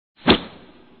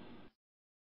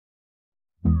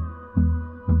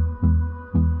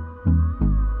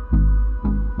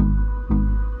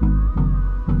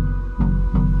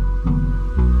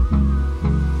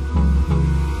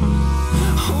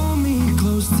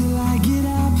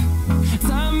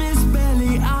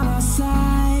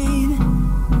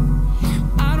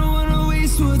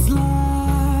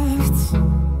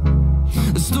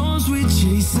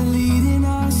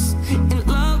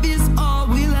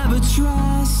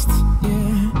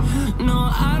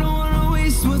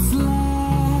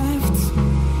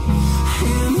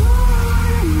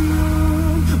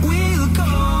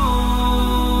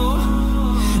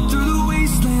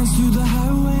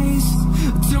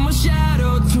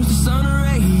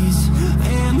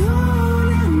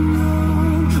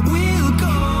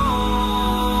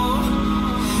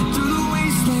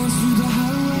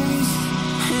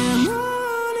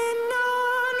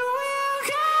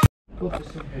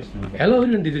Hello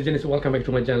everyone, this is Janice. Welcome back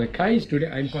to my channel, guys. Today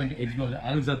I'm going to explore the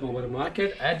Al Zat mobile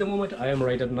market. At the moment I am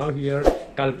right now here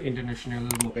Gulf International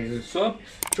Mobile Shop.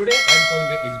 Today I'm going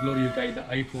to explore you guys the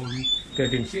iPhone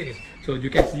 13 series. So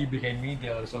you can see behind me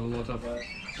there are some lots of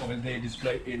mobile they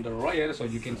display in the royal. So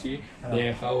you can see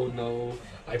they have now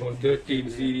iPhone 13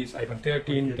 series, iPhone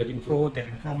 13, 13 Pro,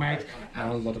 13 Pro Max,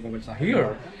 and a lot of mobiles are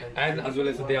here. And as well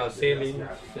as they are selling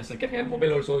the second-hand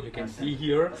mobile also. You can see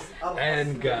here.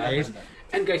 And guys,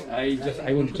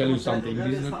 I want to tell you something.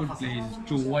 This is a good place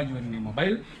to buy your new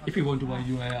mobile. If you want to buy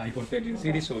your iPhone 13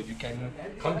 series, so you can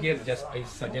come here. I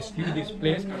suggest you this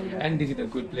place, and this is a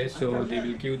good place. So they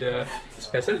will give the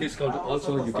special discount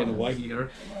also. You can buy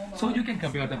here, so you can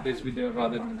compare the place with the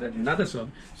rather than another shop.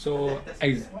 So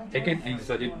I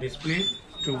suggest this place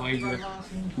to buy your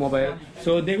mobile.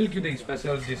 So they will give the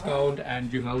special discount,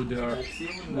 and you have the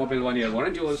mobile 1 year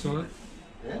warranty also.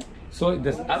 So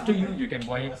that's up to you. You can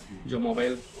buy your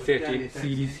mobile 13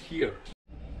 series here.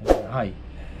 Hi,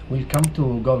 welcome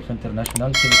to Gulf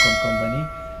International Telecom Company.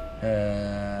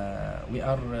 We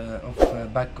are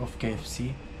back of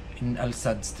KFC in Al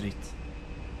Sad Street.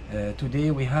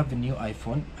 Today we have a new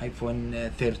iPhone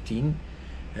 13,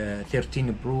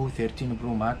 13 Pro, 13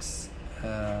 Pro Max.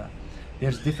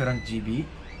 There's different GB,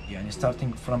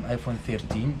 starting from iPhone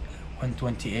 13,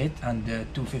 128 and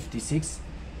 256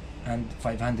 and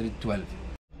 512.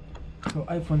 So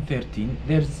iPhone 13,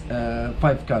 there's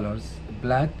 5 colors: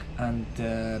 black and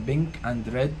pink and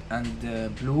red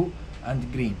and blue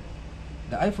and green.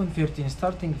 The iPhone 13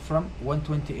 starting from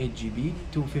 128 GB,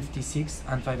 256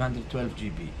 and 512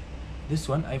 GB. This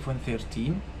one, iPhone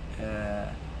 13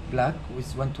 black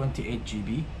with 128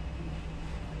 GB.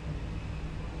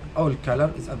 All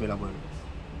color is available.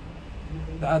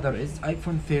 The other is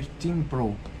iPhone 13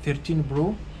 Pro. 13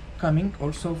 Pro coming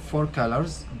also 4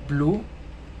 colors: blue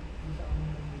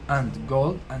and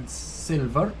gold and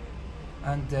silver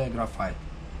and graphite.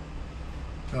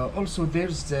 Also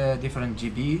there's different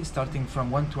GB starting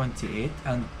from 128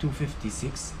 and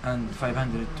 256 and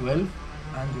 512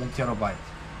 and 1 terabyte.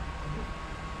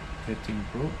 13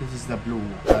 Pro, this is the blue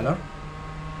color,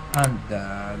 and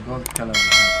the gold color we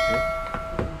have here.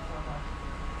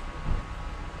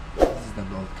 This is the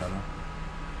gold color.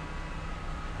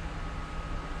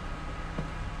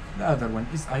 The other one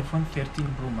is iPhone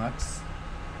 13 Pro Max,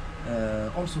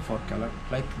 also 4 color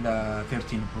like the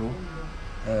 13 Pro: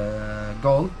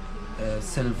 gold,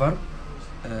 silver,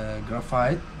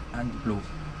 graphite and blue.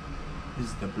 This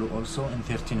is the blue also in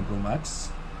 13 Pro Max.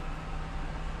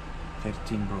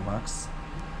 13 Pro Max.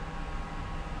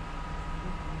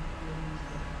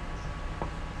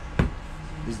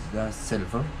 This is the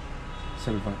silver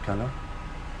color,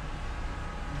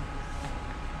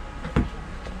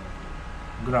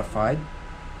 graphite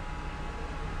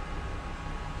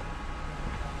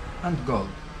and gold.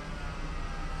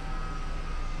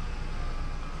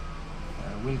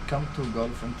 Welcome to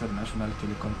Gulf International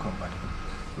Telecom Company.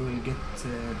 We will get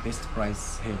best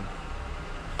price here.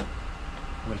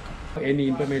 Welcome. Any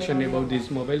information about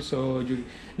this mobile, so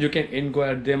you can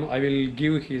inquire them. I will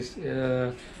give his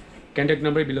contact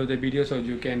number below the video, so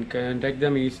you can contact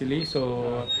them easily.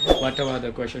 So whatever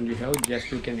the question you have,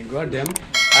 just you can inquire them.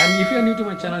 And if you are new to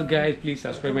my channel, guys, please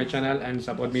subscribe my channel and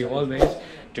support me always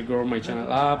to grow my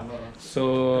channel up.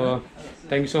 So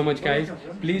thank you so much, guys.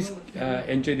 Please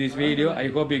enjoy this video. I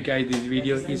hope you guys this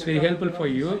video is very helpful for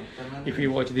you. If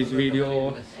you watch this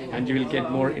video, and you will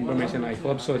get more information, I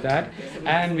hope so that.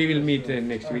 And we will meet in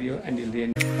the next video. Until the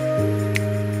end.